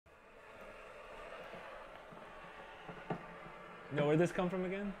No, where'd this come from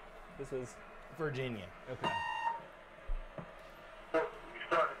again? This was Virginia. okay. You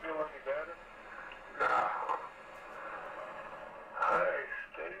starting to feel any better? No. Hey,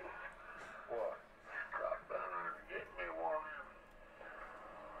 Steve. What? Stop down there and get me one of them.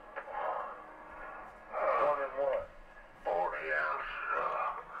 One of what? 40 ounce.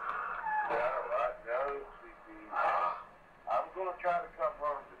 Yeah, right. No, CP. I'm going to try to come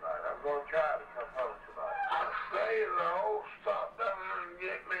home tonight. I say, though, stop down there and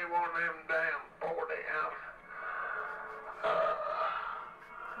get me one of them damn 40 ounce.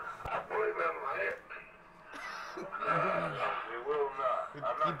 I believe it'll help me. It will not.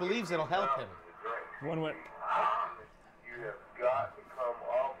 He believes it'll help him. One went. You have got to come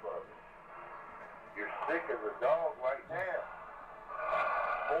off of it. You're sick as a dog right now.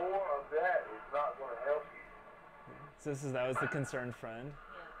 More of that is not going to help you. So that was the concerned friend.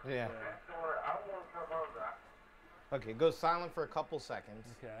 Yeah. I want to come home tonight. Okay, go silent for a couple seconds,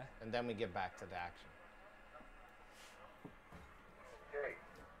 Okay. and then we get back to the action. Okay.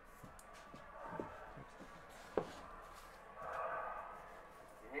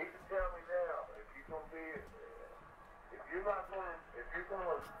 You need to tell me now if you're going to be, if you're going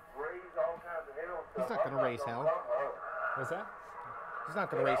to raise all kinds of hell and stuff. He's not gonna raise hell. Come home. What's that? He's not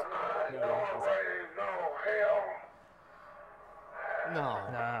gonna raise. I'm not gonna raise no hell. No,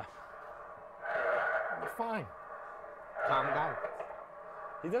 Nah. you're fine. Calm down.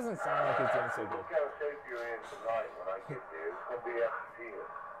 He doesn't sound like he's doing so good. What kind of shape you're in tonight when I get there? It's going to be after 10.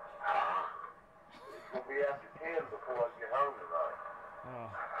 It's going to be after 10 before I get home tonight.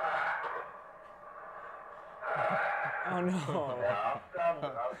 Oh no. Now, I'm stopping.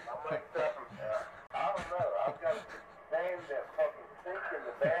 I'm like stopping. I don't know. I've got to stand that fucking sink in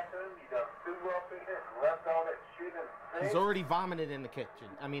the bathroom. You done threw up in it and left all that shit in the sink. He's already vomited in the kitchen.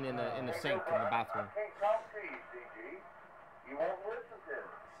 I mean, in the sink in the bathroom. I can't talk to you, CG. You won't listen to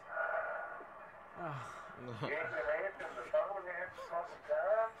me. You ain't gonna answer the phone half the fucking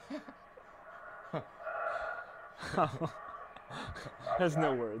time. There's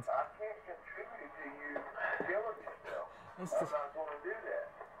no words. I can't contribute to you killing yourself. It's I'm just- not going to do that.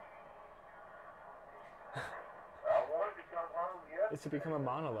 I wanted to come home yesterday. It's to become a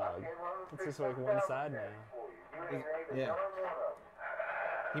monologue. Came home and It's just fixed like one up side salad now. for you. You ain't ate a Yeah. darn one of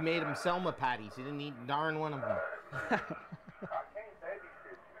them. He made him Selma patties. He didn't eat darn one of them. I can't babysit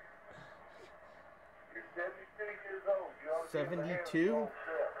you. You're 72 years old. You ought to be able to handle 72? your own self.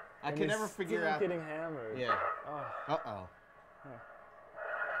 I And can he's never figure still out. getting hammered. Yeah. Oh, Uh-oh.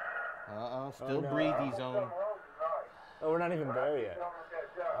 Uh-oh. Still Oh, no. breathe Come zone. home tonight. oh, we're not even there yet. Done with that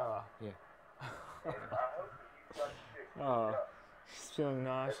job. Yeah. And I hope that you got your shit Oh, cleaned up. he's feeling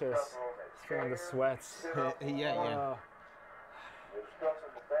nauseous. He's feeling the sweats. Yeah. Oh, There's stuff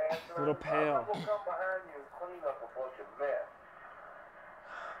in the bathroom. a little pale. I'm gonna come behind you and clean up a bunch of mess.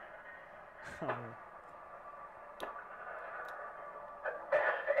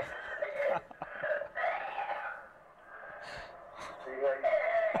 See how you...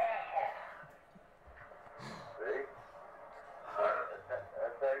 See?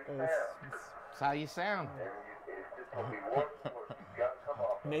 That's how you sound. That's how you sound. And it's just gonna be worse and worse. You gotta come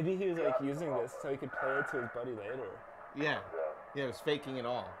off. Maybe he was like using this so he could play it to his buddy later. Yeah. Yeah, it was faking it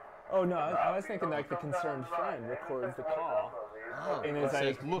all. Oh no, I was thinking like the concerned friend records the call. Oh, And it it's says,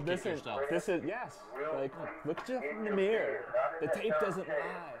 like, look at listen, yourself. this is, yes. Like, look just in the mirror. The tape doesn't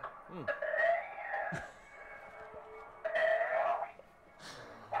lie.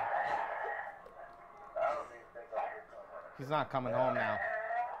 I don't even think I can come home. He's not coming home now.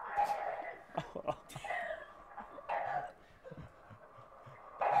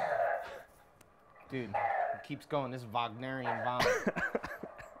 Dude, it keeps going. This Wagnerian vomit.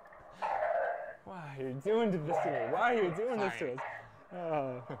 Why are you doing this to me? Why are you doing this to us?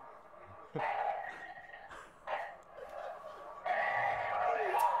 Oh.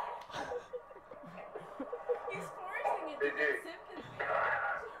 He's forcing it to Did you? get sympathy.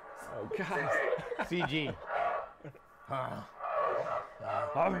 Oh, God. CG. I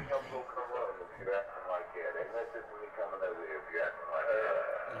don't think I'm gonna come home if you're acting like that. And that's just me coming over here if you're acting like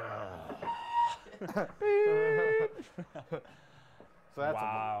that. So that's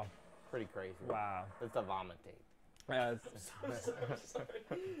Wow. pretty crazy. Wow. It's a vomit tape. Yeah,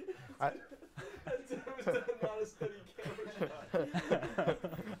 I-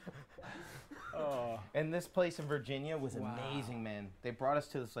 oh. And this place in Virginia was amazing, man. They brought us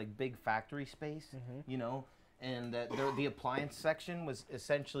to this like big factory space, you know, and the appliance section was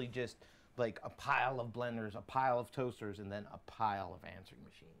essentially just like a pile of blenders, a pile of toasters, and then a pile of answering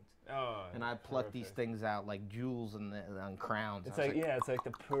machines. Oh, and I plucked these perfect. things out like jewels on crowns. It's I was like, yeah, it's like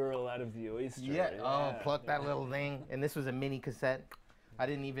the pearl out of the oyster. yeah. Oh, pluck that yeah. little thing. And this was a mini cassette. I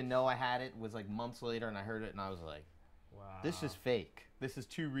didn't even know I had it. It was like months later, and I heard it, and I was like, Wow. "This is fake. This is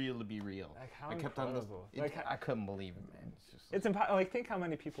too real to be real." Like, how I kept incredible. on. Like, I couldn't believe it, man. It's just. It's impossible. Like, think how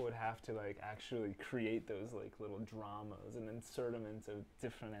many people would have to like actually create those like little dramas and insert them into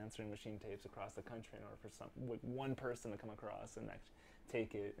different answering machine tapes across the country in order for some like one person to come across and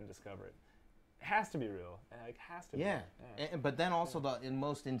take it and discover it. It has to be real. Like, has to Yeah, be. but then also the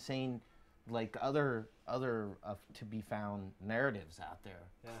most insane, like other to be found narratives out there,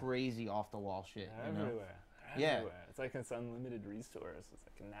 Yeah. crazy off the wall shit. You know? Everywhere. Yeah. Everywhere. It's like this unlimited resource. It's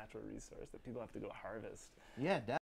like a natural resource that people have to go harvest. Yeah, definitely.